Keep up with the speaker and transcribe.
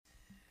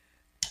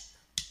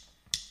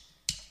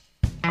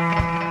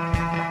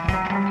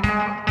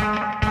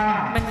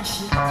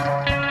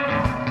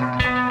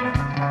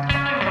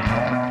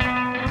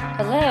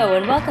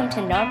to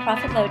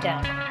Nonprofit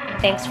Lowdown.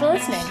 Thanks for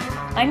listening.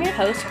 I'm your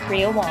host,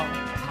 Ria Wong.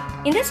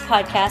 In this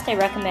podcast, I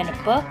recommend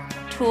a book,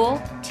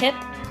 tool, tip,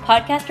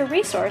 podcast, or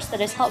resource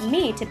that has helped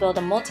me to build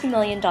a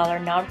multi-million-dollar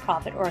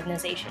nonprofit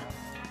organization.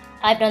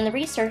 I've done the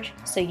research,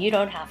 so you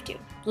don't have to.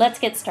 Let's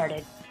get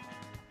started.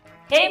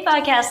 Hey,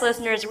 podcast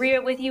listeners, Ria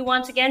with you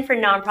once again for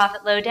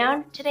Nonprofit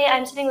Lowdown. Today,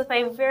 I'm sitting with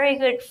my very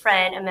good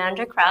friend,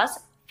 Amanda Krause,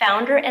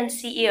 founder and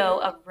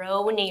CEO of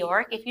Row New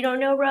York. If you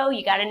don't know Row,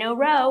 you got to know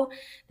Row.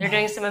 They're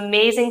doing some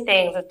amazing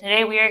things. And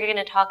today we are going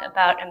to talk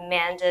about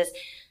Amanda's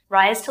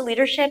rise to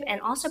leadership and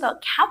also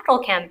about capital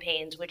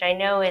campaigns, which I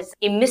know is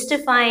a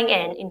mystifying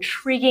and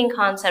intriguing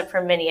concept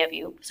for many of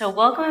you. So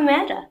welcome,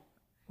 Amanda.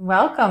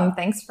 Welcome.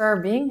 Thanks for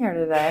being here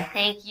today.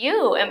 Thank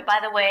you. And by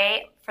the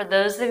way, for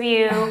those of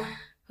you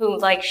who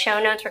like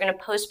show notes, we're going to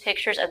post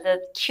pictures of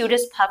the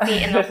cutest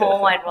puppy in the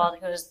whole wide world,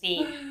 who's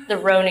the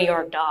Row New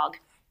York dog.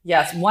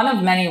 Yes, one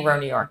of many Row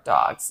New York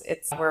dogs.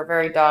 We're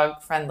very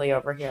dog friendly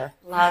over here.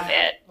 Love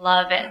it.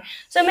 Love it.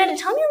 So Amanda,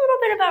 tell me a little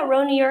bit about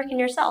Row New York and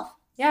yourself.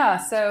 Yeah,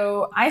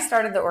 so I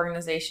started the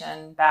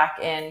organization back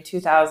in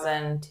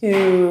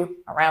 2002,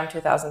 around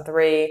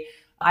 2003.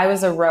 I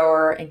was a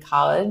rower in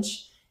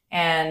college,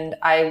 and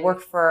I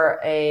worked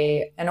for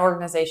an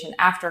organization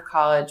after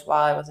college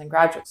while I was in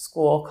graduate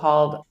school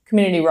called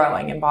Community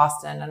Rowing in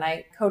Boston. And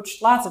I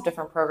coached lots of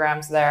different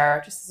programs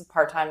there just as a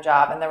part-time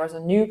job. And there was a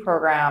new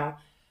program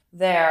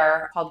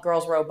there called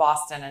Girls Row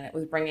Boston, and it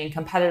was bringing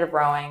competitive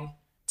rowing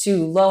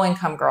to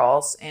low-income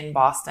girls in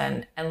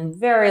Boston. And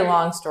very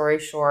long story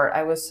short,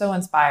 I was so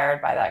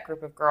inspired by that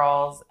group of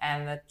girls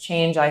and the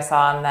change I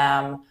saw in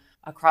them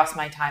across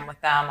my time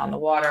with them on the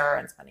water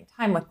and spending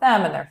time with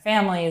them and their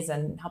families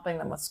and helping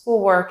them with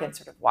schoolwork and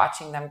sort of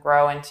watching them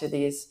grow into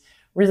these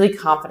really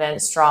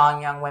confident,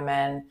 strong young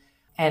women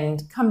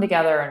and come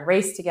together and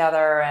race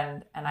together.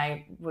 And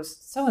I was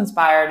so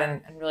inspired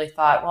and really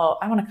thought, well,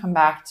 I want to come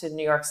back to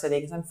New York City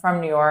because I'm from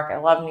New York. I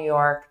love New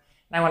York.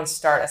 And I want to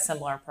start a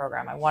similar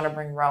program. I want to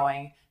bring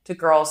rowing to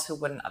girls who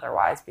wouldn't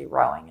otherwise be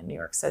rowing in New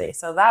York City.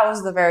 So that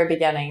was the very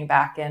beginning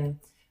back in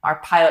our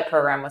pilot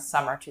program was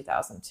summer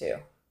 2002.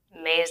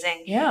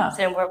 Amazing. Yeah.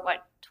 So we're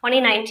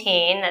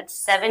 2019, that's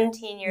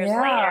 17 years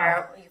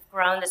later. You've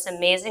grown this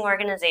amazing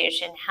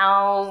organization.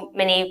 How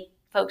many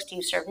folks do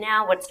you serve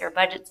now? What's their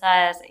budget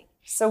size?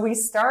 So we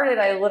started,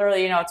 I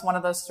literally, it's one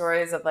of those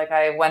stories of like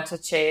I went to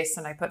Chase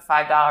and I put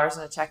 $5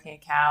 in a checking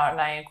account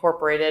and I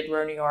incorporated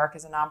Row New York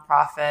as a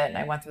nonprofit, and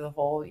I went through the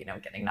whole,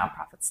 getting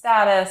nonprofit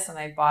status, and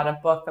I bought a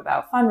book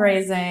about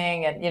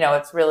fundraising, and,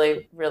 it's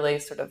really, really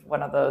sort of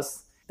one of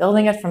those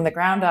building it from the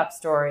ground up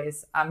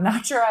stories. I'm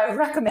not sure I would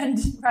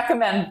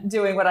recommend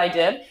doing what I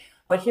did,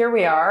 but here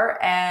we are,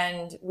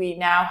 and we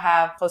now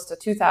have close to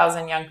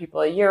 2,000 young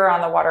people a year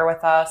on the water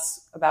with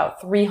us, about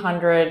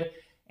 300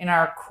 in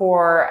our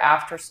core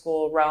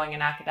after-school rowing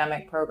and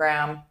academic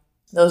program.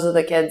 Those are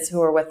the kids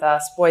who are with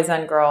us, boys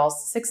and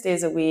girls, 6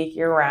 days a week,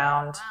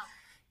 year-round. Wow.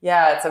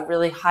 Yeah, it's a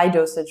really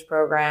high-dosage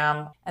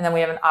program. And then we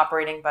have an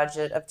operating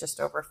budget of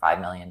just over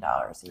 $5 million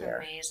a year.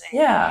 Amazing.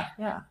 Yeah.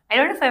 I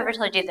don't know if I ever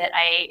told you that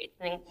I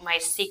think my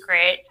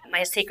secret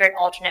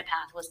alternate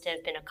path was to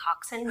have been a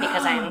coxswain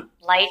because I'm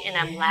light and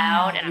I'm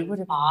loud and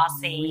I'm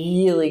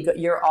bossy. Really good.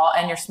 You're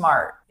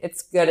smart.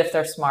 It's good if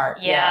they're smart.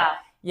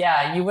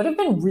 Yeah, you would have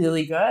been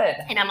really good.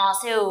 And I'm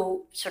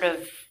also sort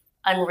of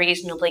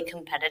unreasonably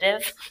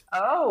competitive.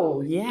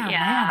 Oh, yeah,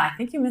 man. I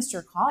think you missed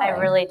your calling. I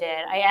really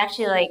did. I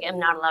actually am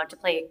not allowed to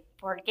play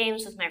board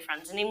games with my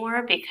friends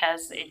anymore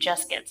because it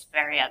just gets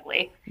very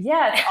ugly.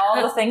 Yeah, it's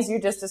all the things you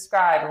just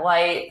described.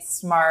 Light,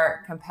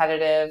 smart,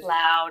 competitive.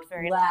 Loud,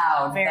 very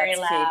loud. Very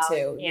That's loud. Key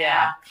too.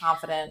 Yeah,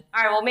 confident.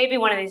 All right, well, maybe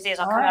one of these days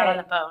I'll come out on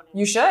the phone.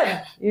 You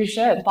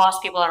should. Boss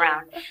people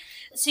around.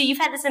 So you've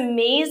had this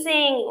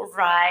amazing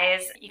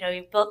rise.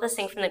 You've built this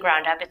thing from the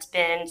ground up. It's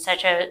been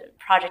such a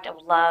project of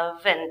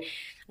love, and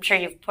I'm sure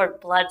you've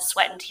poured blood,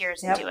 sweat, and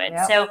tears into it.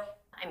 Yep. So,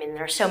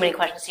 there are so many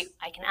questions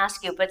I can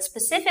ask you, but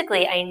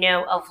specifically, I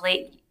know of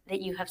late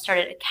that you have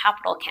started a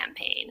capital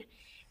campaign.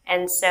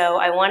 And so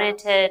I wanted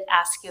to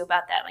ask you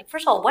about that.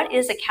 First of all, what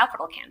is a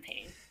capital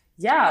campaign?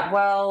 Yeah,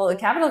 well, a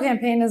capital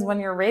campaign is when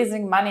you're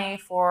raising money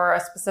for a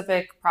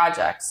specific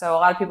project. So a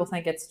lot of people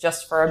think it's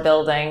just for a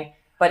building,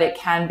 but it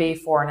can be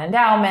for an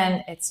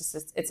endowment.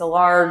 It's a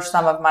large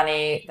sum of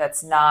money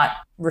that's not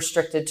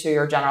restricted to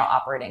your general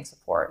operating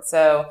support.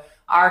 So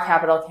our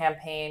capital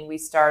campaign, we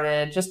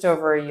started just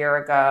over a year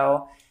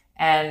ago,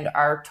 and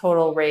our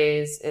total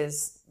raise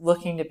is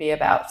looking to be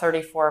about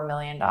 $34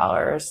 million.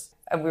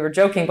 And we were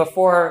joking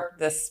before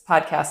this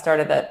podcast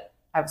started that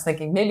I was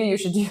thinking maybe you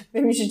should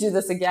do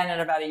this again in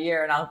about a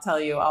year, and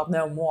I'll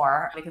know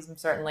more because I'm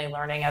certainly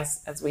learning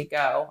as we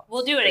go.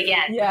 We'll do it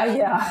again.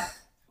 Yeah.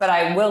 But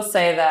I will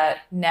say that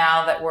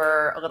now that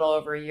we're a little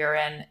over a year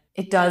in,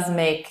 it does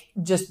make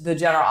just the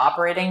general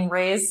operating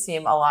raise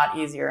seem a lot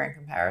easier in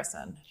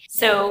comparison.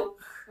 So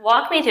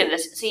walk me through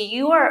this. So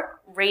you are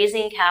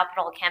raising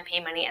capital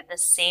campaign money at the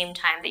same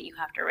time that you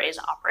have to raise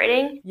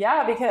operating?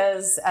 Yeah,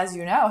 because as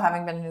you know,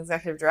 having been an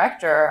executive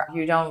director,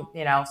 you don't,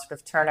 sort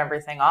of turn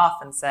everything off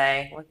and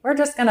say, we're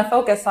just going to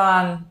focus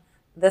on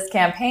this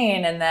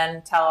campaign and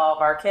then tell all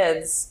of our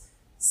kids,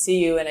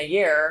 see you in a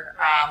year,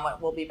 when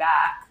we'll be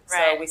back.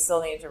 Right. So we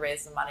still need to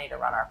raise the money to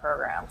run our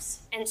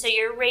programs. And so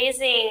you're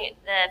raising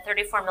the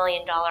 $34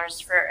 million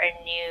for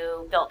a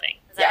new building.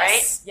 Is that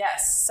right?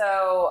 Yes.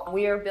 So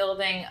we are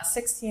building a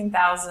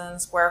 16,000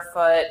 square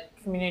foot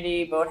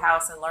community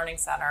boathouse and learning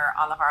center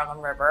on the Harlem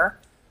River.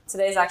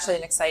 Today's actually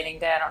an exciting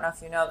day. I don't know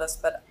if you know this,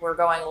 but we're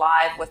going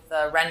live with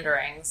the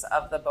renderings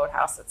of the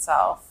boathouse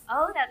itself.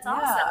 Oh, that's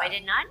awesome. I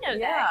did not know that.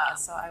 Yeah,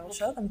 so I will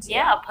show them to you.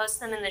 Yeah, I'll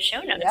post them in the show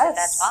notes if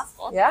that's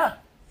possible. Yeah.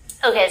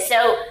 Okay,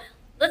 so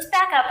let's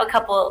back up a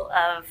couple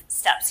of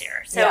steps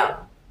here. So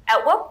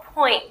at what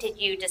point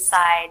did you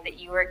decide that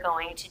you were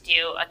going to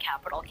do a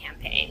capital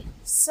campaign?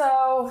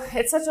 So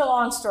it's such a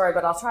long story,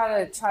 but I'll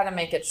try to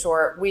make it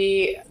short.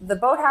 The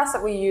boathouse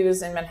that we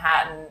use in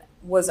Manhattan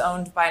was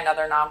owned by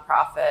another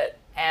nonprofit,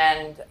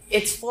 and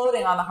it's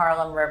floating on the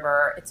Harlem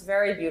River. It's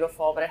very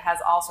beautiful, but it has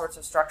all sorts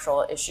of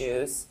structural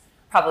issues,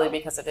 probably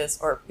because it is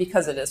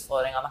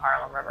floating on the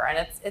Harlem River,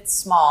 and it's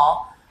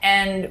small.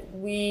 And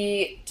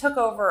we took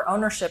over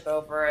ownership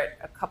over it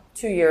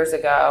 2 years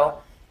ago.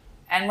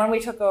 And when we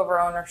took over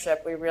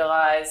ownership, we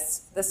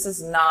realized this is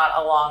not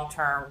a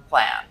long-term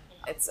plan.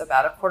 It's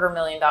about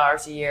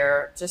 $250,000 a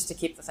year just to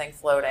keep the thing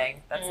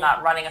floating. That's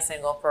not running a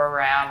single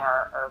program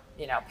or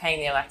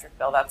paying the electric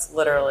bill. That's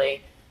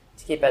literally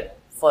to keep it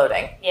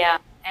floating. Yeah.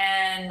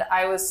 And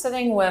I was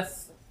sitting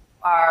with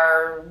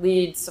our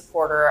lead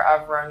supporter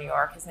of Row New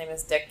York. His name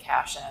is Dick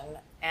Cashin.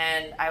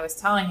 And I was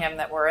telling him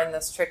that we're in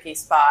this tricky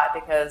spot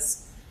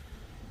because,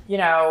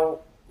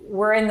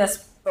 we're in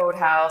this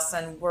boathouse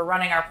and we're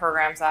running our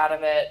programs out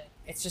of it.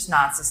 It's just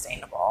not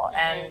sustainable.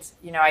 And,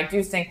 I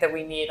do think that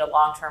we need a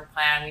long-term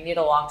plan. We need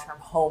a long-term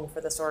home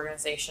for this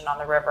organization on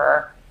the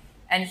river.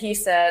 And he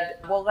said,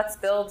 well, let's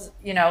build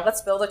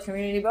a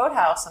community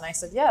boathouse. And I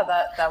said, yeah,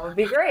 that would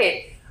be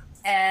great.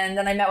 And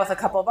then I met with a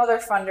couple of other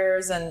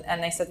funders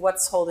and they said,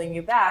 what's holding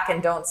you back?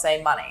 And don't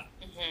say money.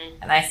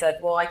 And I said,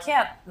 well, I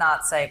can't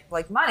not say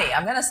money.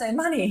 I'm going to say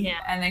money. Yeah.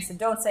 And they said,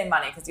 don't say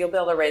money because you'll be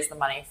able to raise the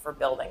money for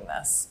building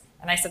this.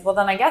 And I said, well,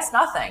 then I guess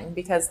nothing,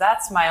 because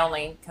that's my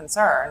only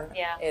concern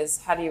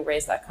is how do you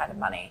raise that kind of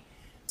money?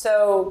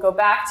 So go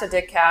back to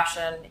Dick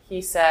Cashin.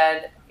 He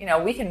said,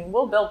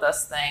 we'll build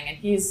this thing. And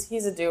he's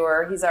a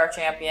doer. He's our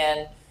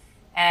champion.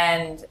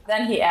 And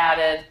then he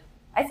added,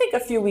 I think a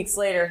few weeks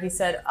later, he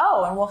said,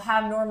 oh, and we'll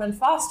have Norman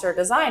Foster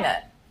design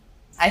it.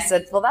 I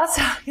said, well, that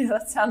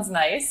sounds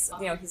nice.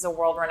 He's a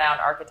world-renowned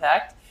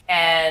architect,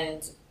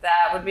 and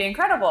that would be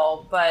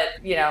incredible. But,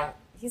 he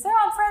said,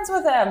 I'm friends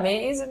with him.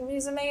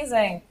 He's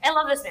amazing. I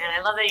love this man.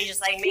 I love that he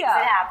just makes it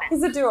happen.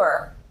 He's a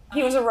doer.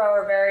 He was a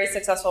rower, very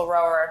successful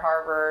rower at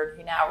Harvard.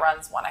 He now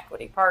runs One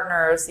Equity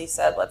Partners. He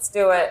said, let's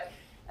do it.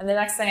 And the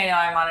next thing I know,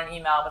 I'm on an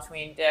email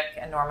between Dick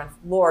and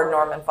Lord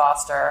Norman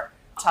Foster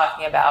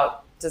talking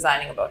about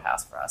designing a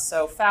boathouse for us.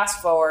 So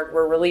fast forward,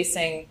 we're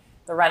releasing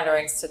the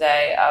renderings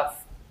today of,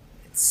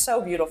 it's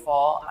so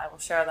beautiful. I will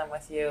share them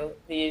with you.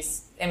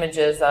 These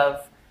images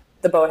of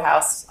the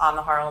boathouse on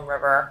the Harlem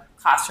River,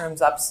 classrooms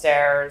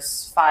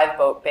upstairs, 5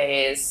 boat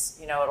bays.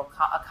 It'll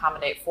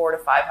accommodate 400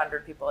 to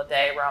 500 people a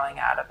day rowing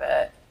out of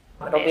it.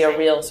 Amazing. It'll be a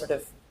real sort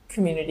of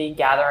community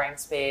gathering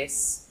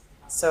space.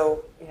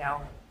 So,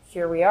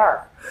 here we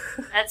are.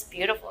 That's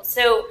beautiful.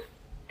 So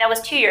that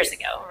was 2 years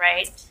ago,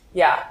 right?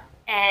 Yeah.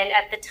 And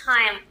at the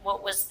time,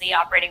 what was the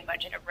operating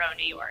budget of Row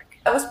New York?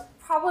 It was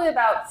probably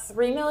about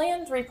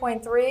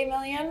 $3.3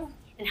 million.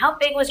 And how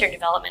big was your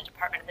development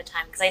department at the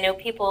time? Because I know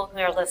people who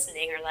are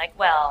listening are like,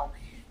 well,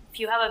 if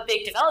you have a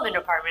big development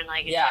department,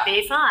 it should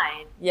be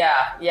fine.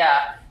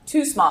 Yeah.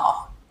 Too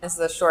small is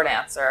the short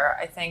answer.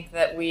 I think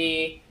that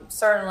we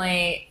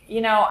certainly,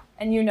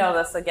 and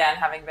this again,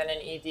 having been in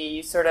ED,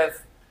 you sort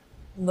of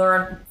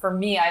learn, for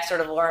me, I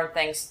sort of learned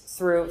things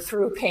through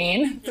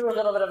pain, through a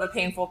little bit of a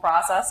painful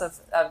process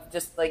of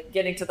just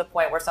getting to the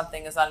point where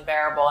something is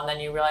unbearable. And then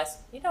you realize,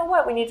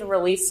 we need to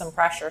release some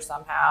pressure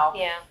somehow.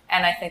 Yeah.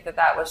 And I think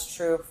that was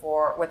true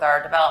with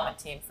our development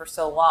team for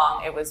so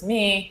long. It was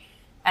me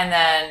and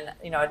then,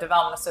 a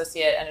development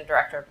associate and a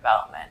director of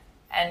development,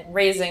 and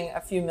raising a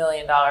few $1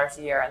 million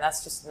a year. And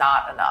that's just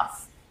not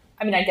enough.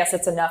 I mean, I guess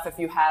it's enough if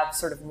you have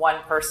sort of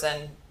one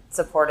person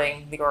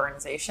supporting the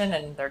organization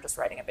and they're just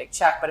writing a big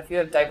check. But if you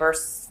have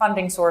diverse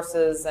funding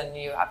sources and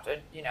you have to,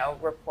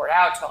 report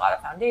out to a lot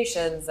of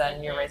foundations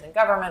and you're raising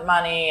government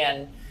money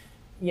and,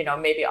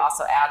 maybe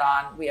also add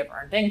on, we have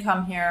earned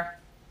income here.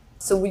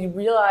 So we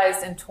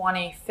realized in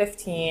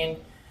 2015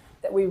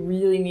 that we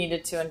really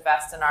needed to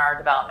invest in our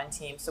development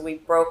team. So we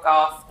broke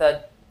off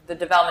the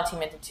development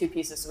team into 2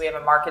 pieces. So we have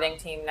a marketing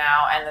team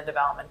now and the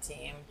development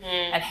team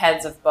and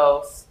heads of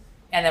both.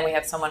 And then we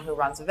have someone who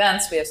runs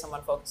events. We have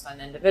someone focused on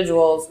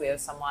individuals. We have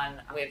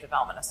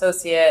development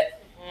associate.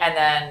 And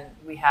then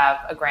we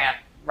have a grant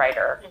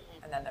writer.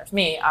 And then there's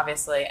me,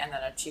 obviously, and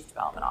then a chief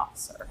development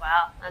officer.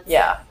 Wow.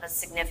 That's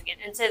significant.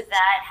 And so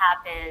that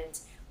happened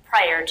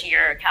prior to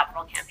your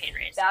capital campaign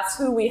raise. That's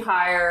who we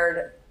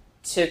hired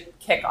to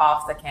kick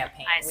off the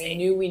campaign. I see. We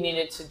knew we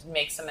needed to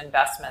make some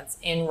investments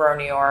in Row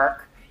New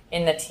York,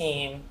 in the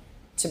team,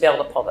 to be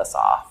able to pull this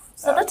off.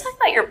 So let's talk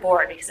about your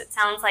board, because it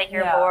sounds like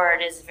your board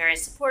is very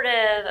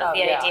supportive of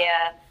the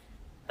idea,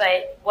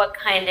 but what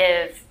kind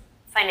of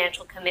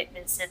financial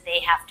commitments did they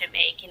have to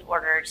make in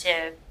order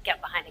to get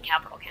behind the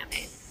capital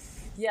campaign?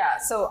 Yeah,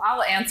 so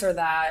I'll answer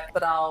that,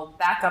 but I'll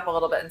back up a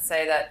little bit and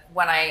say that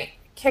when I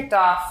kicked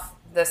off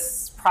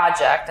this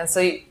project, and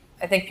so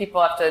I think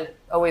people have to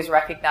always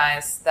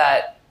recognize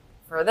that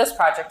for this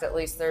project, at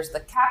least, there's the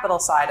capital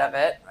side of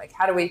it. Like,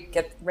 how do we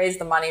raise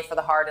the money for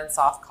the hard and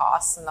soft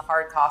costs? And the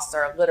hard costs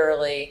are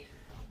literally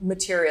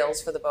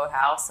materials for the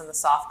boathouse, and the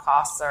soft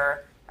costs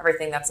are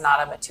everything that's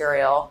not a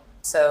material.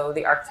 So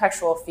the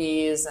architectural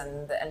fees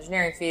and the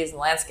engineering fees and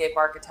landscape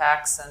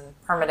architects and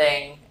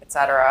permitting, et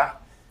cetera.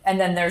 And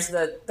then there's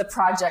the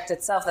project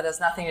itself that has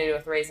nothing to do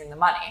with raising the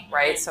money,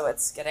 right? So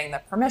it's getting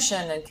the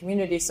permission and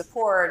community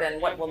support,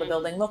 and what will the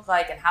building look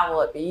like, and how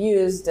will it be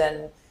used,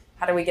 and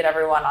how do we get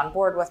everyone on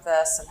board with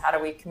this, and how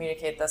do we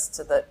communicate this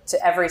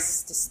to every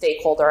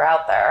stakeholder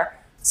out there?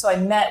 So I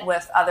met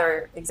with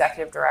other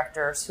executive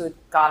directors who had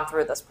gone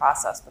through this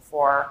process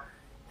before,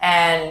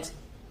 and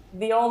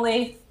the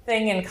only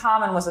thing in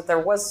common was that there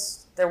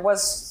was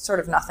sort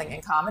of nothing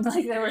in common.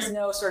 Like, there was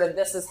no sort of,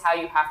 this is how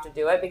you have to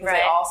do it, because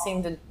they all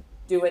seemed to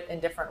do it in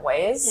different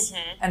ways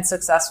and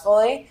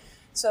successfully.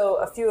 So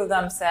a few of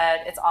them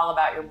said, it's all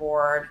about your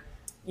board,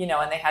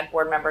 and they had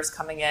board members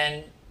coming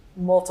in,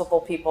 multiple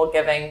people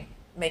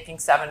making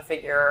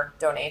 7-figure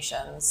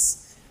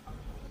donations.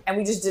 And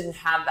we just didn't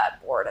have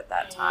that board at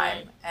that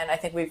time. And I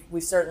think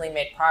we've certainly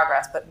made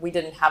progress, but we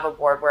didn't have a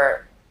board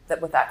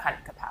with that kind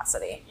of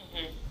capacity.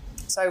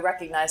 So I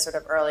recognized sort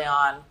of early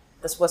on,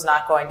 this was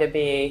not going to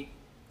be,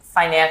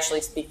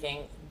 financially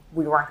speaking,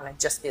 we weren't going to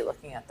just be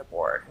looking at the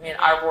board. I mean,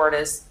 our board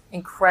is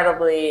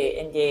incredibly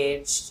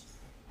engaged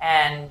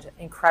and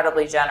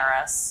incredibly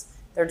generous.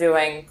 They're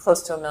doing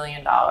close to $1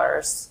 million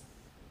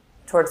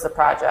towards the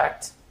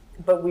project.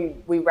 But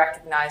we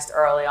recognized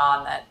early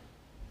on that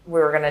we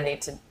were going to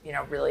need to,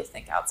 really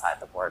think outside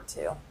the board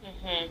too.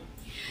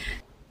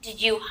 Did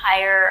you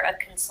hire a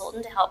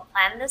consultant to help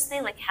plan this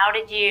thing? Like, how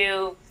did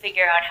you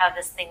figure out how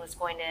this thing was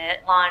going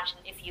to launch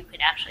and if you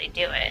could actually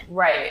do it?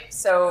 Right.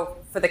 So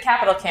for the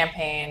capital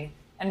campaign,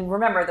 and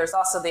remember, there's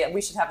also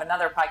we should have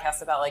another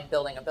podcast about like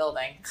building a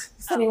building,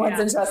 if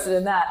anyone's interested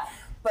in that.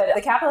 But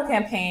the capital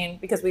campaign,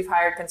 because we've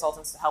hired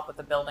consultants to help with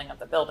the building of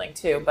the building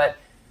too, but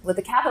with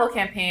the capital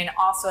campaign,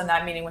 also in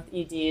that meeting with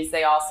EDs,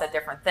 they all said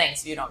different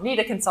things. You don't need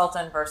a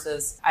consultant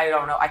versus, I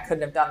don't know, I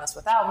couldn't have done this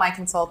without my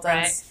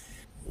consultants. Right.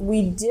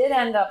 We did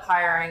end up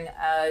hiring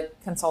a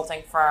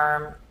consulting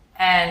firm,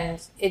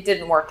 and it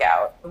didn't work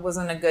out. It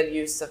wasn't a good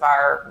use of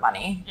our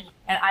money.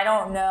 And I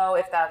don't know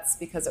if that's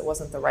because it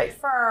wasn't the right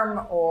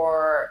firm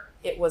or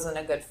it wasn't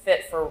a good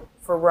fit for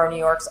Row New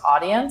York's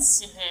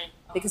audience,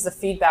 because the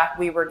feedback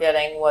we were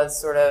getting was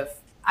sort of,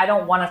 I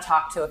don't want to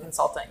talk to a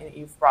consultant that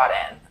you've brought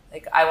in.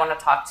 Like, I want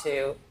to talk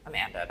to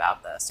Amanda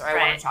about this, or I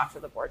want to talk to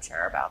the board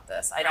chair about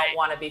this. I don't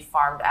want to be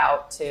farmed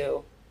out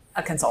to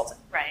a consultant.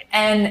 Right.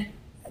 And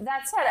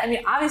that said, I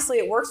mean, obviously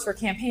it works for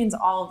campaigns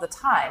all of the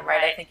time,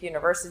 right? I think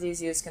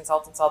universities use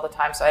consultants all the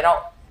time. So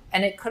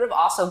and it could have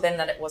also been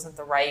that it wasn't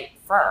the right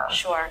firm.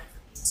 Sure.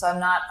 So I'm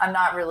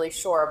not really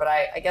sure, but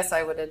I guess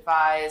I would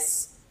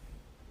advise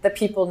that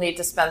people need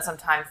to spend some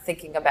time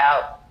thinking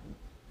about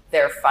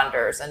their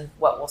funders and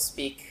what will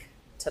speak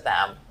to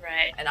them.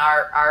 Right. And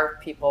our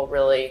people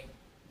really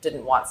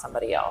didn't want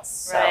somebody else.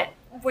 So. Right.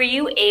 Were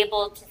you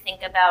able to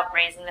think about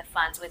raising the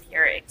funds with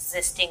your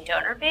existing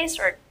donor base,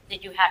 or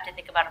did you have to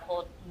think about a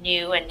whole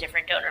new and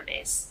different donor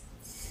base?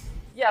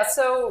 Yeah,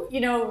 so,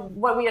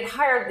 what we had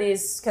hired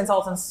these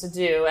consultants to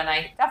do, and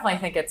I definitely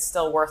think it's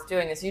still worth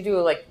doing, is you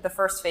do like the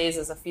first phase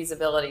is a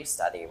feasibility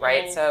study,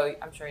 right? So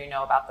I'm sure you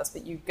know about this,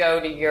 but you go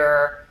to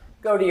your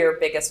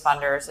biggest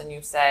funders and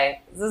you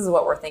say, this is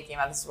what we're thinking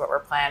about, this is what we're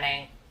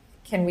planning.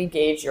 Can we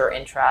gauge your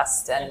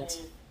interest, and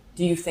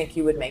do you think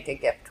you would make a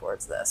gift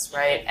towards this,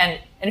 right? And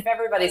if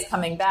everybody's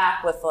coming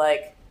back with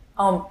like,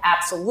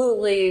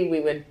 absolutely,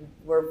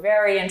 we're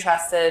very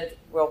interested,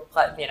 we'll,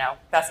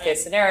 best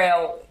case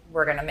scenario,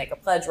 we're going to make a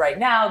pledge right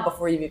now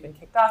before you've even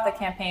kicked off the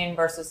campaign,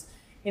 versus,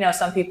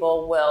 some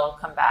people will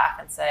come back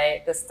and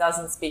say, this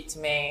doesn't speak to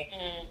me.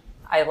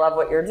 I love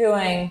what you're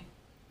doing.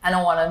 I'm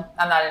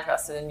not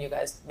interested in you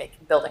guys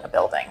building a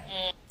building.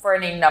 For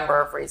any number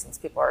of reasons,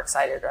 people are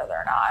excited or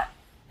they're not.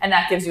 And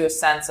that gives you a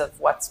sense of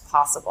what's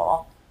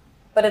possible.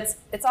 But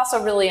it's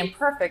also really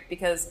imperfect,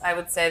 because I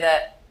would say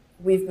that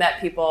we've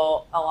met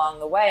people along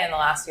the way in the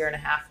last year and a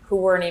half who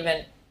weren't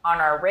even on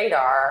our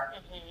radar,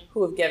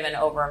 who have given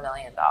over $1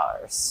 million.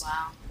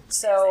 Wow.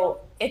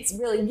 So it's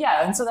really,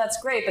 and so that's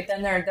great. But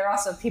then there are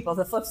also people,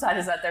 the flip side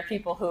is that there are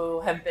people who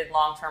have been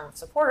long-term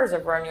supporters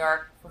of Row New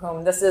York for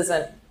whom this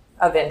isn't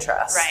of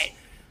interest. Right.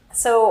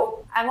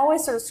 So I'm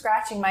always sort of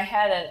scratching my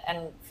head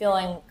and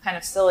feeling kind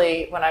of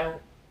silly when I'm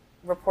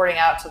reporting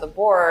out to the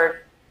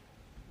board,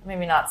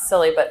 maybe not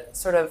silly, but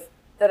sort of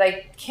that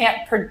I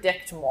can't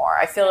predict more.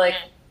 I feel like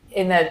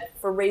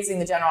for raising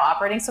the general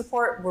operating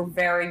support, we're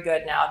very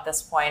good now at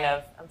this point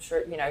of, I'm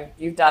sure,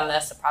 you've done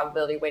this, the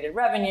probability weighted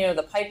revenue,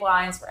 the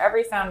pipelines for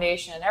every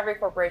foundation, every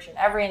corporation,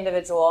 every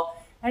individual,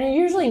 and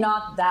you're usually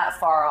not that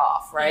far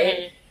off, right?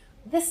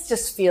 Mm-hmm. This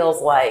just feels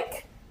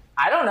like,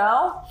 I don't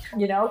know,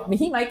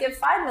 he might give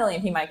 5 million,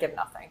 he might give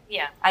nothing.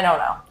 Yeah. I don't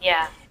know.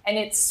 Yeah. And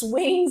it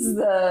swings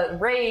the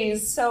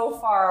raise so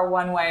far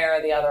one way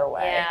or the other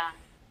way. Yeah.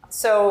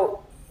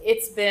 So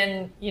it's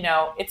been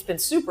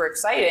super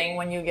exciting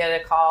when you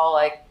get a call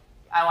like,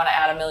 I want to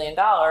add $1 million,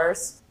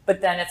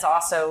 but then it's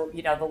also,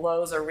 the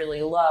lows are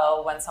really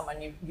low when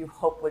someone you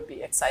hope would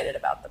be excited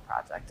about the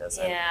project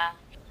isn't. Yeah.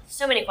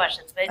 So many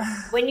questions, but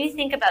when you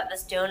think about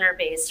this donor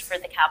base for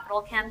the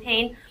capital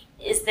campaign,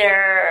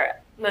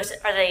 are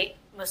they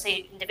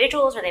mostly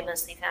individuals? Are they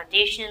mostly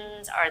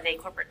foundations? Are they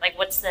corporate? Like,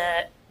 what's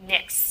the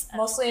mix?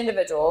 Mostly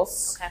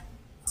individuals. Okay.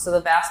 So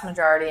the vast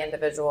majority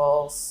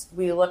individuals.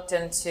 We looked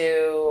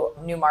into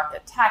new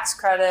market tax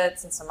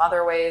credits and some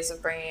other ways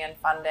of bringing in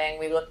funding.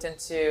 We looked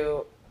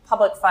into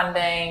public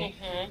funding.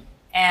 Mm-hmm.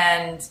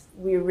 And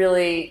we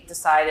really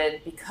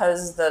decided,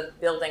 because the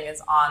building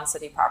is on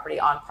city property,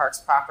 on Parks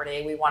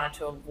property, we wanted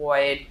to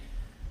avoid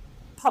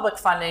public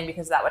funding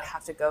because that would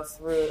have to go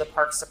through the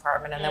Parks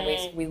Department, and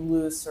then we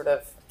lose sort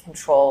of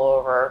control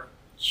over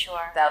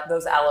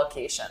those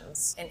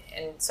allocations. And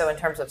so in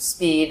terms of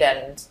speed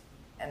and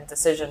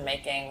decision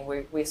making,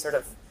 we sort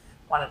of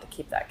wanted to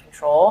keep that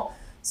control.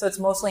 So it's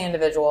mostly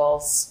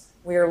individuals.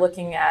 We are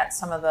looking towards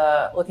some of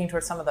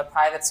the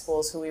private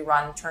schools who we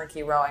run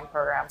turnkey rowing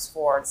programs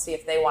for to see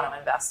if they want to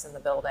invest in the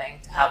building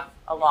to have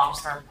a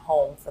long-term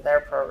home for their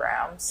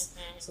programs.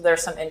 Mm-hmm. So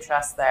there's some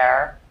interest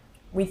there.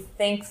 We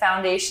think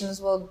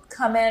foundations will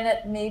come in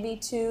at maybe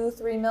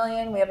 2-3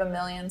 million. We have $1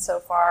 million so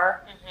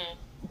far. Mm-hmm.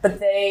 But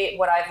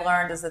what I've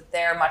learned is that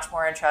they're much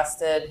more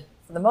interested,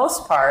 for the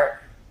most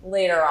part,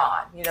 later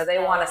on. They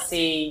want to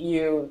see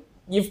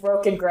you've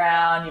broken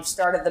ground, you've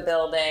started the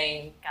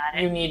building. Got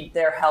it. You need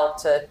their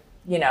help to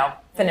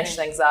finish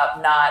things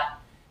up,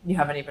 not you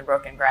haven't even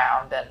broken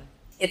ground. And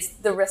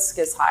the risk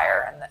is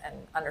higher, and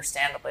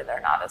understandably they're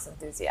not as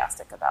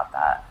enthusiastic about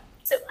that.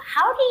 So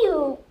how do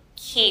you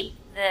keep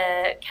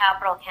the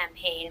capital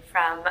campaign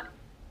from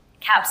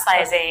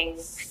capsizing,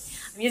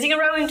 I'm using a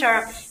rowing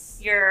term,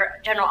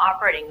 your general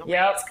operating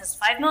rates? Because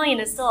 $5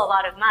 million is still a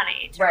lot of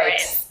money to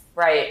raise.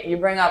 Right. You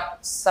bring up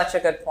such a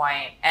good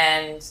point.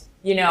 And,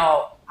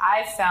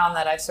 I've found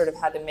that I've sort of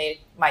had to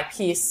make my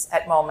peace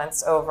at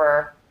moments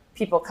over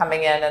people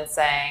coming in and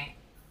saying,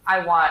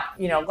 I want,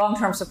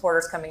 long-term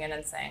supporters coming in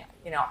and saying,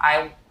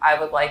 I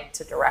would like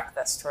to direct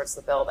this towards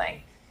the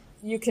building.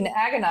 You can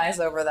agonize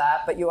over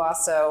that, but you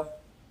also,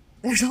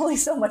 there's only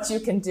so much you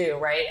can do,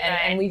 right?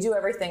 And we do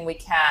everything we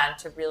can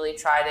to really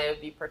try to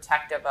be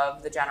protective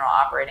of the general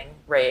operating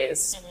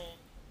raise, mm-hmm.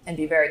 and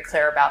be very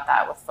clear about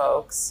that with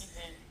folks.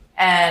 Mm-hmm.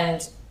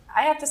 And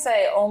I have to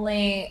say,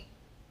 only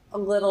a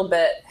little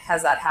bit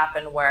has that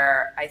happened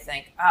where I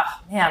think,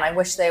 I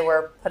wish they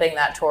were putting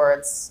that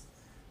towards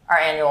our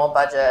annual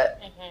budget,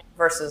 mm-hmm.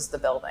 versus the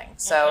building.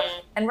 So, mm-hmm.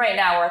 and right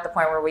now we're at the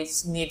point where we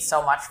need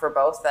so much for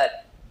both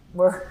that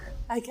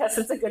I guess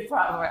it's a good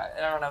problem. I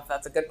don't know if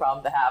that's a good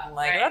problem to have. I'm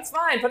like, That's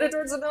fine. Put it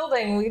towards the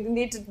building. We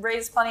need to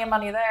raise plenty of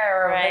money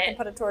there. Or they can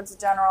put it towards the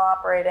general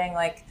operating.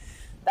 Like,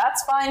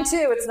 that's fine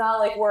too. It's not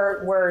like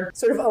we're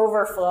sort of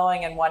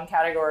overflowing in one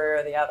category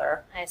or the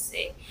other. I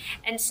see.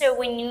 And so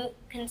when you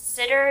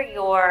consider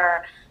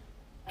your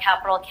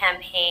capital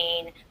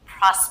campaign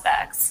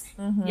prospects,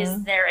 mm-hmm.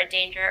 is there a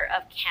danger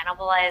of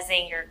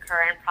cannibalizing your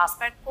current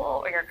prospect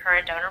pool or your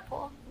current donor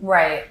pool?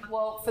 Right.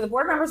 Well, for the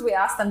board members, we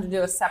asked them to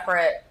do a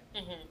separate,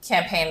 mm-hmm.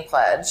 campaign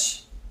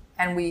pledge.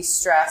 And we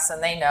stress,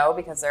 and they know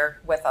because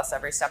they're with us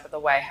every step of the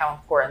way, how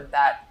important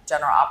that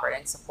general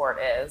operating support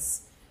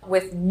is.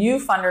 With new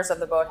funders of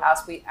the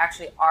Boathouse, we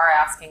actually are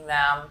asking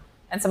them,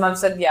 and some have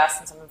said yes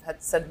and some have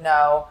said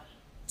no,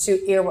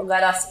 to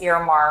let us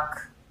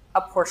earmark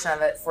a portion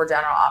of it for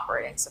general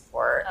operating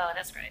support. Oh,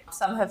 that's great.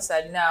 Some have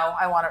said no,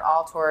 I want it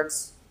all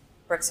towards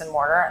bricks and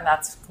mortar, and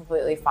that's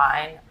completely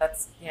fine.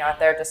 That's at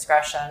their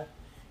discretion.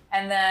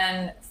 And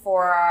then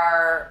for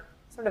our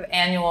sort of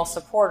annual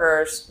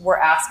supporters, we're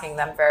asking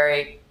them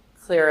very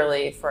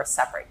clearly for a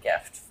separate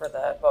gift for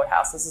the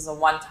Boathouse. This is a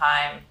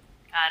one-time.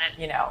 Got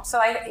it. So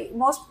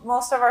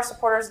most of our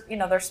supporters,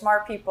 they're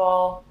smart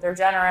people, they're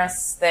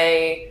generous,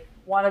 they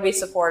want to be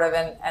supportive,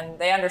 and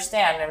they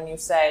understand. And when you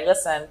say,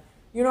 listen,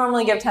 you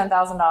normally give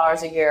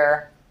 $10,000 a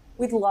year,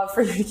 we'd love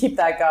for you to keep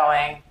that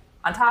going.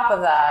 On top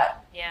of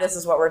that, This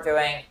is what we're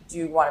doing. Do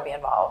you want to be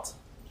involved?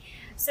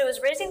 So is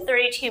raising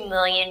 $32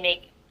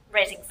 million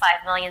raising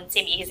 $5 million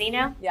seem easy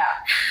now? Yeah.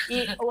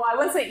 Well, I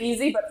wouldn't say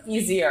easy, but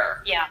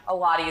easier. Yeah. A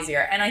lot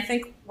easier. And I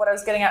think what I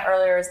was getting at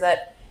earlier is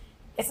that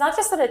it's not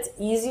just that it's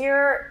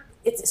easier,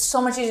 it's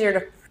so much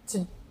easier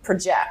to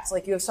project.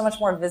 Like, you have so much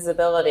more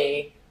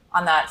visibility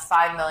on that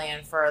 $5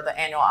 million for the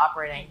annual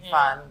operating, mm-hmm.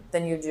 fund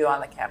than you do on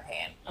the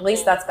campaign. At mm-hmm.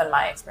 least that's been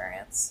my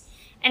experience.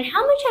 And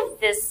how much of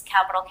this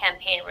capital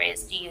campaign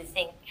raise do you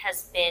think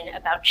has been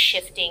about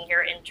shifting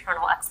your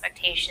internal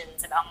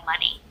expectations about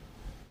money?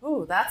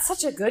 Ooh, that's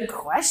such a good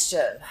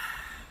question.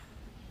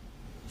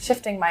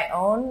 Shifting my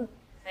own,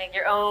 like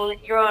your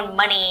own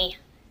money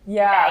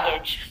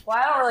baggage. Well,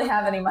 I don't really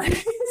have any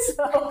money,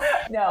 so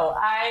no.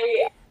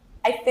 I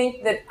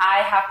think that I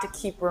have to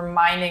keep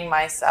reminding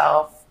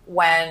myself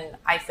when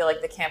I feel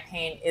like the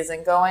campaign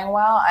isn't going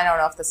well. I don't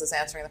know if this is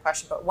answering the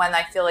question, but when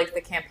I feel like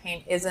the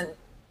campaign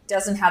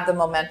doesn't have the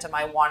momentum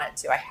I want it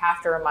to, I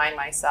have to remind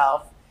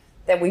myself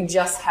that we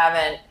just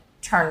haven't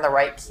turned the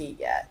right key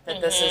yet.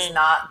 That this is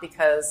not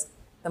because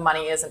the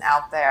money isn't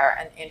out there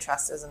and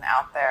interest isn't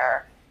out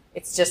there.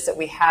 It's just that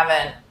we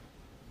haven't,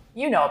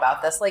 you know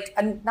about this, like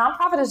a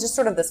nonprofit is just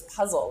sort of this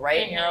puzzle,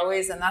 right? And you're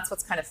always, and that's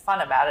what's kind of fun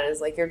about it,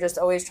 is like you're just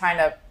always trying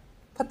to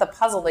put the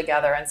puzzle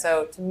together. And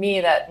so to me,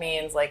 that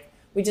means like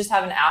we just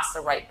haven't asked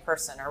the right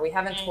person, or we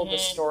haven't told the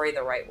story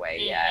the right way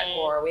yet,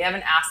 or we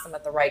haven't asked them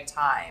at the right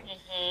time.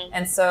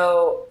 And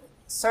so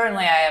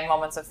certainly I have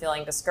moments of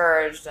feeling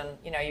discouraged, and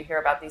you hear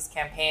about these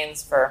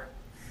campaigns for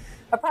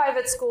a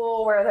private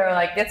school where they're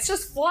like, it's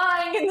just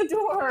flying in the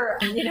door.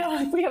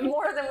 Like we have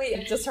more than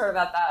we just heard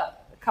about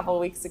that a couple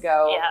of weeks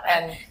ago. Yeah,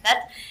 and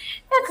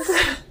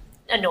that's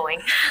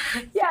annoying.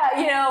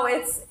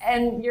 Yeah,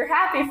 and you're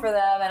happy for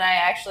them. And I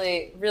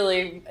actually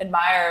really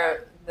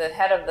admire the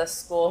head of the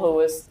school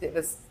it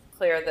was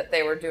clear that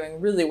they were doing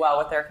really well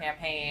with their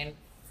campaign.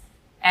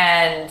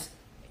 And,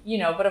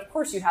 but of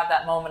course you have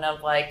that moment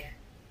of like,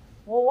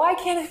 well, why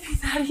can't it be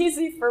that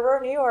easy for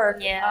New York?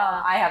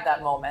 Yeah. I have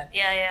that moment.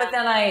 Yeah. But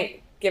then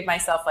I give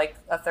myself like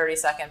a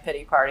 30-second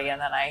pity party,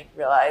 and then I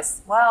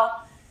realize,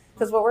 well,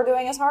 because what we're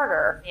doing is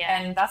harder,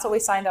 and that's what we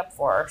signed up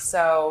for.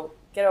 So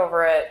get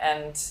over it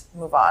and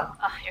move on.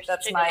 Oh,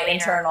 that's my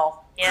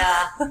internal.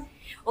 Yeah.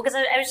 Well, because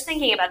I was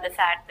thinking about the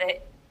fact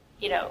that,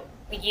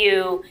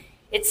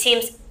 it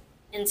seems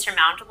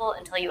insurmountable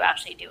until you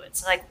actually do it.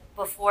 So like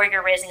before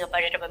you're raising a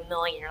budget of $1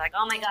 million, you're like,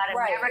 oh my God, I'm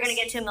never going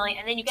to get to $1 million.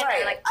 And then you get there,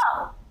 you're like,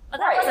 oh, well,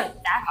 that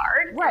wasn't that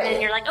hard. Right. And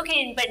then you're like,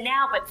 okay, but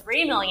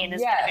 $3 million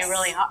is going to be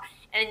really hard.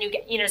 And then you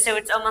get, so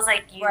it's almost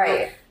like you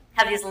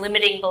have these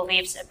limiting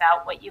beliefs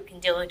about what you can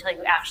do until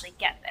you actually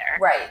get there.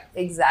 Right.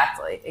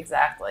 Exactly.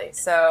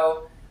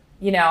 So,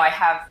 I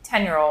have a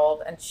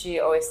 10-year-old, and she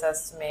always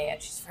says to me,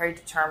 and she's very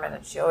determined,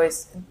 and she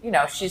always,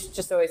 she's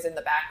just always in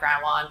the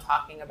background while I'm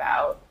talking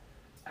about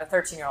a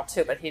 13-year-old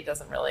too, but he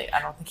doesn't really,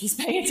 I don't think he's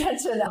paying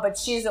attention. But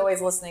she's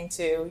always listening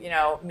to,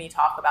 me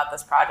talk about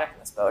this project in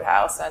this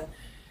boathouse. And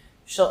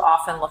she'll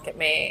often look at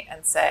me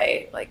and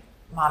say, like,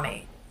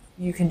 Mommy,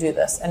 you can do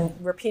this. And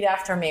repeat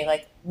after me,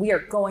 like, we are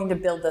going to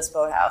build this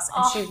boathouse.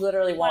 And she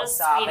literally won't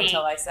stop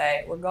until I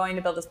say, we're going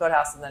to build this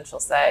boathouse. And then she'll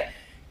say,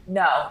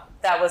 no,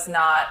 that was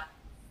not,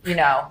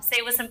 Say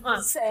it with some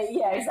oomph.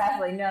 Yeah,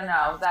 exactly.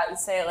 No,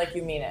 say it like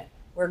you mean it.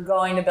 We're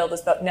going to build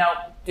this boat. No,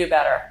 do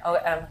better.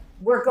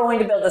 We're going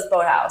to build this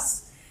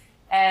boathouse.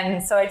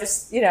 And so I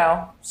just,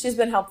 she's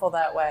been helpful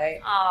that way.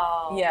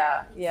 Oh.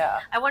 Yeah.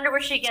 I wonder where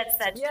she gets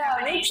that.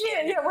 Yeah, me too.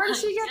 Yeah, where did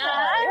she get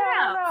that?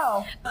 I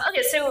don't know.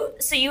 Okay,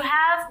 so you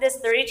have this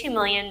 $32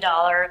 million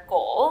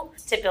goal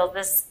to build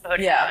this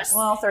boathouse. Yeah,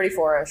 well,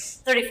 34-ish.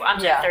 34, I'm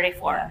sorry,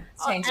 34. Yeah.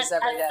 Changes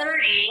every day. At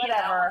 30.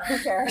 Whatever, who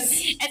cares?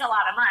 It's a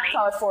lot of money.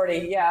 Call it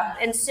 40, yeah.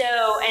 And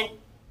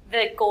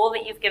the goal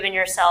that you've given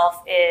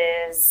yourself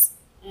is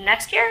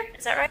next year,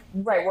 is that right?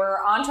 Right,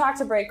 we're on track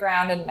to break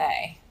ground in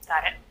May.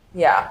 Got it.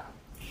 Yeah.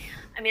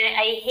 I mean,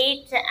 I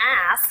hate to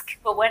ask,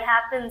 but what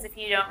happens if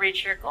you don't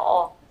reach your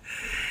goal?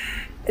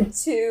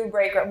 To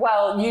break ground,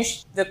 well,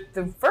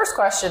 the first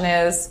question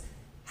is,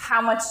 how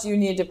much do you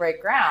need to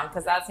break ground?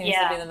 Because that seems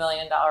to be the $1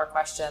 million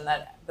question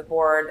that the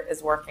board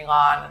is working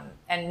on,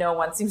 and no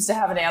one seems to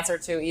have an answer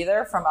to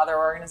either from other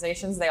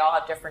organizations. They all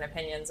have different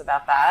opinions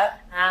about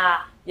that.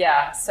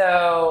 Yeah,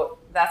 so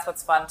that's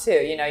what's fun too.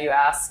 You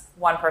ask,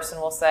 one person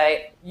will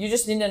say, you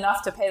just need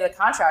enough to pay the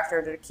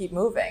contractor to keep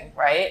moving,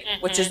 right?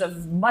 Mm-hmm. Which is a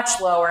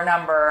much lower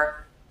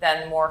number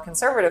than more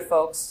conservative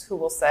folks who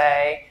will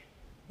say,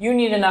 you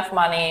need enough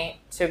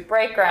money to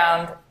break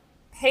ground,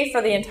 pay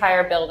for the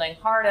entire building,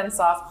 hard and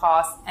soft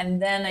costs,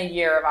 and then a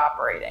year of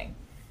operating.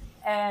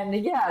 And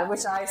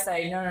which I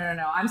say,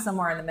 no, I'm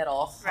somewhere in the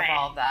middle of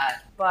all of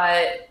that.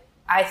 But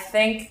I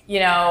think,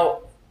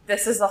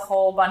 this is a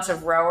whole bunch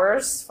of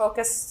rowers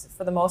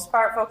for the most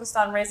part, focused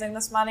on raising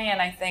this money. And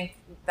I think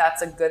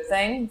that's a good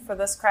thing for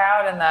this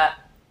crowd. And that,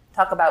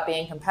 talk about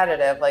being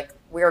competitive, like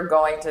we're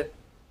going to,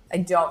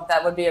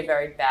 that would be a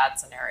very bad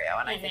scenario.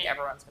 And I think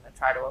everyone's going to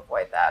try to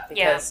avoid that,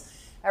 because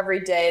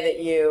every day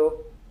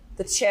that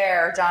the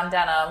chair, John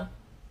Denham,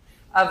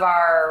 of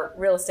our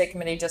real estate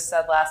committee just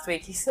said last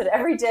week, he said,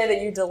 every day that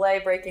you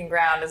delay breaking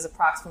ground is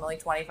approximately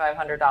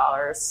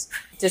 $2,500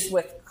 just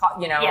with,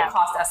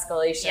 cost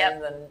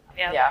escalations.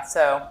 And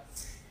so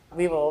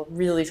we will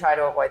really try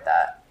to avoid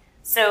that.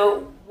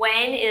 So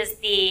when is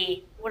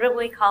what do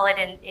we call it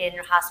in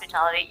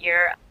hospitality,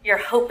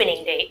 your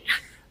opening date?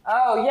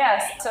 Oh,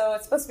 yes. So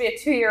it's supposed to be a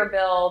 2-year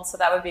build. So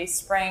that would be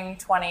spring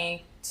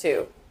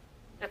 22.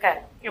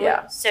 Okay.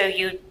 Yeah. So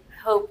you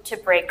hope to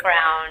break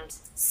ground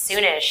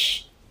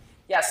soonish.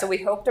 Yeah, so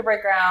we hope to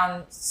break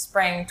ground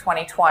spring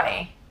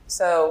 2020.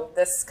 So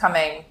this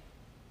coming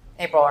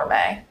April or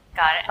May.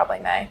 Got it. Probably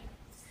May.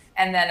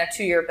 And then a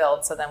 2-year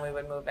build, so then we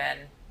would move in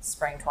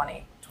spring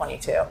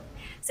 2022.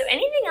 So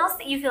anything else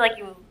that you feel like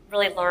you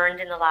really learned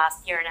in the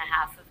last year and a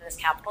half of this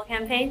capital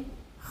campaign?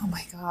 Oh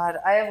my God,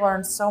 I have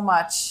learned so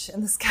much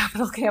in this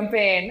capital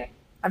campaign.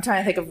 I'm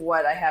trying to think of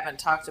what I haven't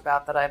talked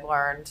about that I've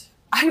learned.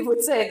 I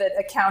would say that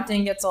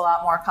accounting gets a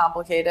lot more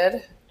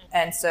complicated.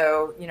 And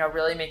so,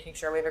 really making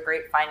sure we have a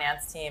great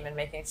finance team and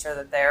making sure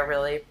that they're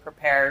really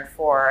prepared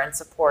for and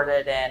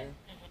supported in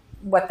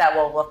what that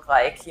will look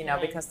like,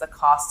 because the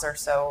costs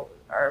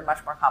are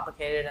much more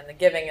complicated and the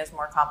giving is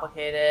more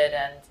complicated.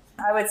 And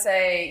I would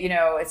say,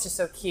 it's just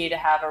so key to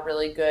have a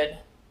really good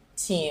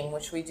team,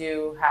 which we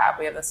do have.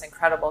 We have this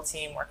incredible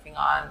team working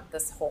on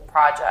this whole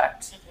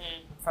project,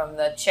 from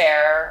the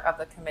chair of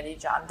the committee,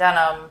 John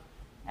Denham,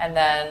 and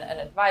then an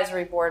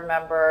advisory board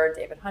member,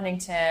 David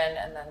Huntington,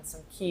 and then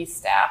some key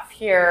staff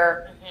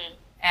here.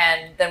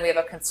 And then we have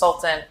a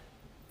consultant,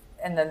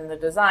 and then the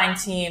design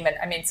team.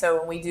 And so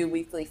when we do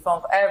weekly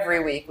phone, every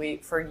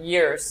week, for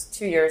years,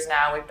 2 years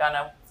now, we've done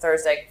a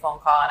Thursday phone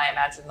call, and I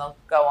imagine they'll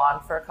go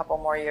on for a couple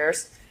more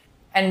years.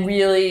 And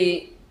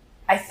really,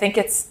 I think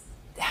it's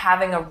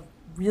having a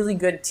really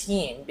good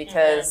team,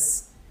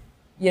 because,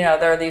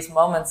 there are these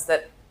moments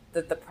that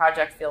the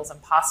project feels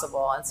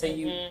impossible. And so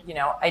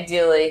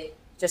ideally,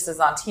 just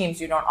as on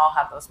teams, you don't all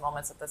have those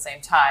moments at the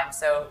same time.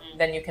 So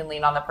then you can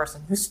lean on the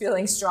person who's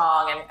feeling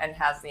strong and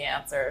has the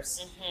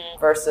answers,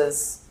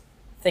 versus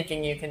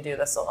thinking you can do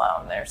this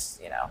alone.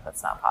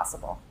 That's not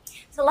possible.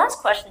 So last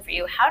question for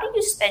you. How do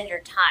you spend your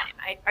time?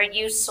 Are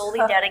you solely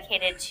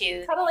dedicated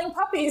to cuddling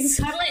puppies?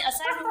 Aside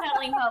from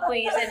cuddling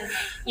puppies and,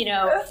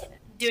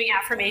 doing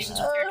affirmations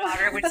with your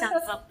daughter, which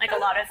sounds like a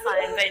lot of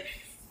fun. But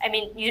I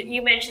mean,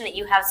 you mentioned that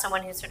you have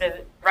someone who's sort of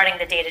running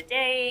the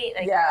day-to-day.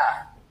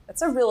 Yeah.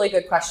 That's a really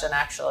good question,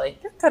 actually.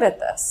 You're good at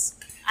this.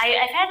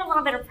 I've had a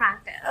little bit of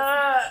practice.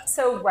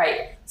 So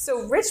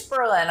Rich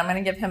Berlin, I'm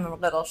going to give him a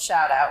little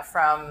shout out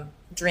from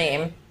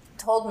Dream,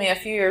 told me a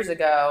few years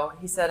ago,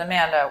 he said,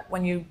 Amanda,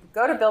 when you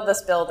go to build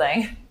this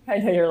building, I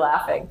know you're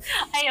laughing.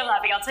 I am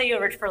laughing. I'll tell you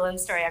a Rich Berlin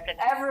story after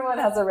that. Everyone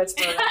has a Rich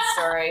Berlin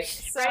story.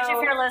 So, Rich,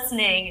 if you're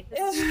listening,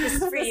 this is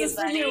for you, this is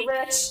for you,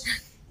 Rich.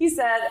 He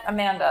said,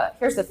 Amanda,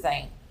 here's the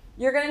thing.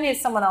 You're going to need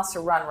someone else to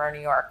run Row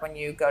New York when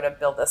you go to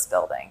build this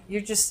building.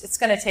 It's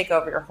going to take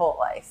over your whole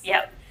life.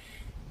 Yep.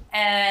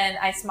 And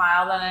I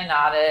smiled and I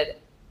nodded.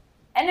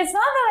 And it's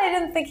not that I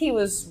didn't think he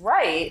was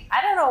right.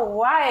 I don't know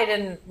why I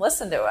didn't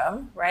listen to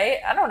him, right?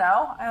 I don't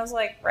know. I was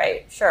like,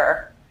 right,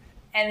 sure.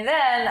 And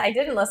then I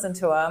didn't listen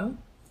to him.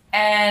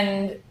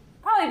 And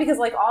probably because,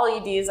 like all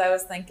EDs, I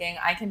was thinking,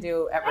 I can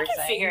do everything.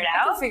 I can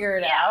figure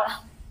it out.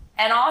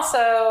 And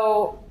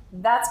also,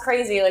 that's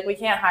crazy. Like, we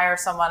can't hire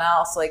someone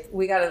else. Like,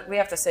 we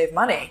have to save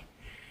money.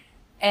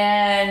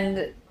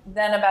 And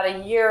then about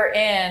a year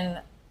in,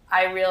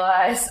 I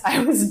realized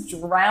I was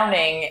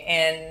drowning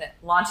in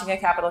launching a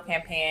capital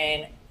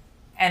campaign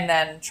and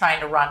then trying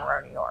to run Row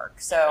New York.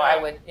 So I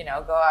would,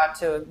 go out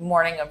to a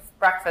morning of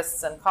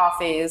breakfasts and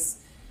coffees,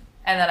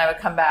 and then I would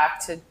come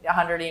back to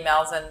 100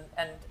 emails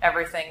and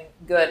everything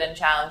good and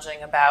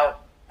challenging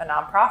about a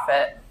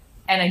nonprofit.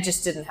 And I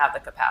just didn't have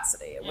the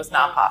capacity. It was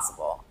not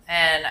possible.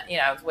 And,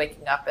 I was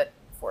waking up at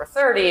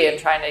 4:30 and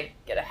trying to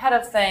get ahead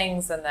of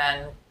things, and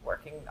then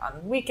working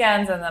on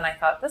weekends. And then I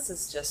thought, this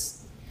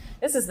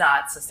is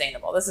not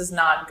sustainable. This is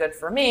not good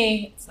for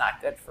me. It's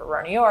not good for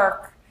Row New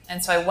York.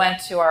 And so I went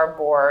to our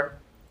board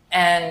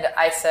and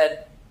I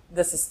said,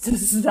 this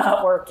is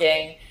not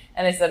working.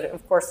 And they said,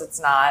 of course it's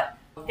not.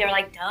 They were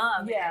like,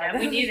 dumb. Yeah,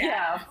 we knew that.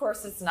 Yeah, of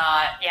course it's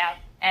not. Yeah.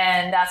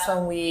 And that's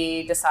when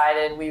we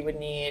decided we would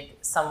need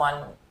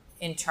someone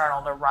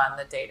internal to run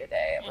the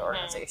day-to-day of the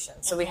organization.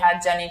 So we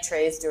had Jenny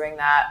Trays doing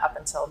that up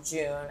until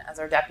June as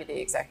our deputy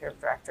executive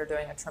director,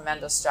 doing a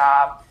tremendous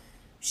job.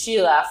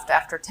 She left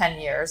after 10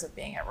 years of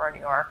being at Row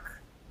New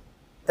York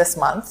this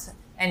month.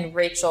 And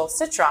Rachel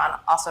Citron,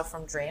 also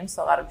from Dream,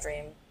 so a lot of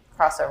Dream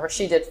crossover.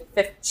 She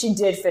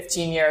did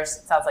 15 years,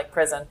 it sounds like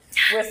prison,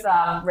 with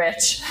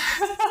Rich.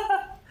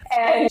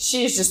 And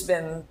she's just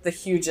been the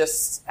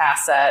hugest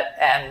asset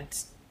and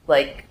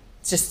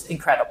just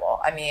incredible.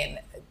 I mean,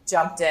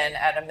 jumped in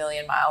at 1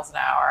 million miles an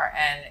hour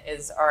and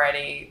is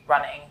already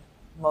running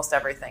most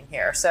everything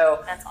here.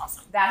 So that's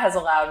awesome. That has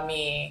allowed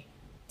me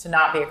to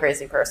not be a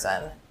crazy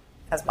person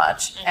as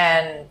much.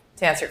 And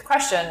to answer your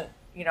question,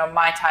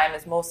 my time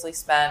is mostly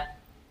spent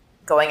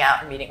going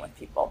out and meeting with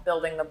people,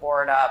 building the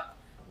board up,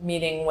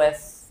 meeting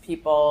with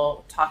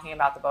people, talking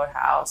about the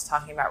boathouse,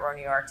 talking about Row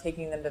New York,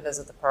 taking them to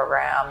visit the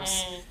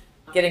programs,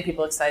 getting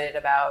people excited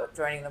about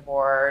joining the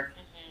board,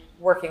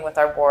 working with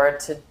our board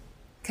to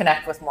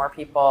connect with more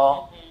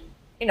people.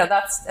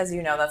 That's, as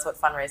you know, that's what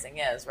fundraising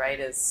is, right?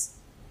 Is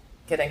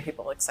getting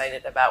people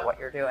excited about what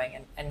you're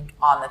doing and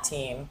on the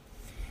team.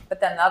 But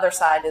then the other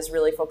side is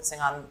really focusing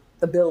on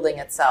the building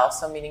itself.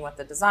 So meeting with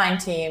the design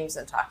teams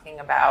and talking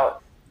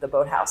about the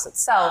boathouse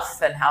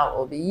itself and how it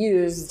will be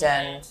used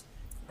and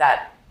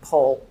that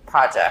whole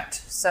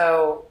project.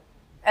 So,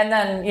 and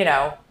then,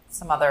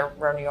 some other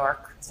Row New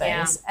York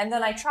things. Yeah. And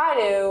then I try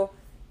to,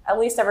 at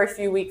least every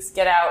few weeks,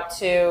 get out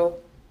to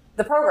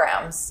the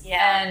programs.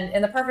 Yeah. And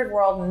in the perfect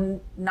world,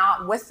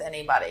 not with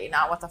anybody,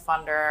 not with a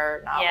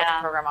funder, not with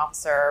a program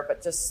officer,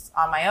 but just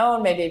on my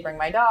own, maybe bring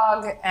my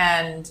dog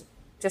and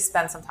just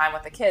spend some time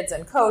with the kids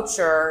and coach,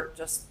 or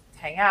just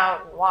hang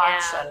out and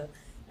watch. And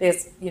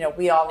because,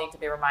 we all need to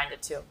be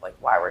reminded too of like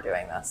why we're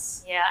doing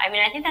this. Yeah, I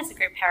mean, I think that's a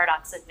great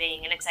paradox of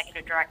being an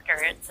executive director.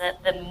 It's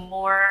that the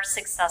more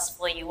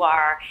successful you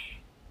are,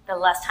 the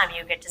less time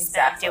you get to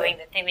spend doing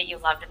the thing that you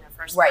loved in the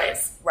first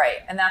place. Right.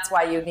 And that's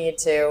why you need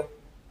to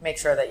make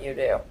sure that you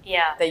do.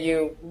 Yeah. That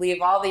you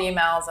leave all the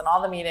emails and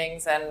all the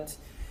meetings and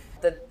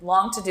the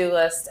long to-do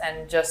list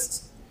and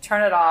just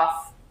turn it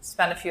off,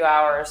 spend a few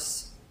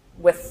hours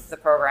with the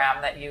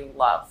program that you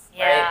love,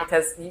 right?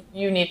 Because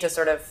you need to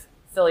sort of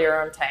fill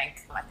your own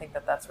tank. I think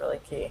that that's really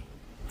key.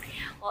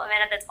 Well,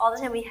 Amanda, that's all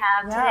the time we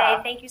have today.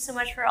 Thank you so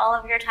much for all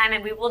of your time,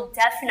 and we will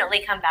definitely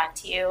come back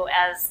to you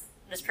as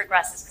this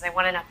progresses because I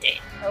want an update.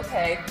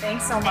 Okay,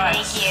 thanks so much.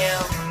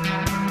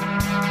 Thank you.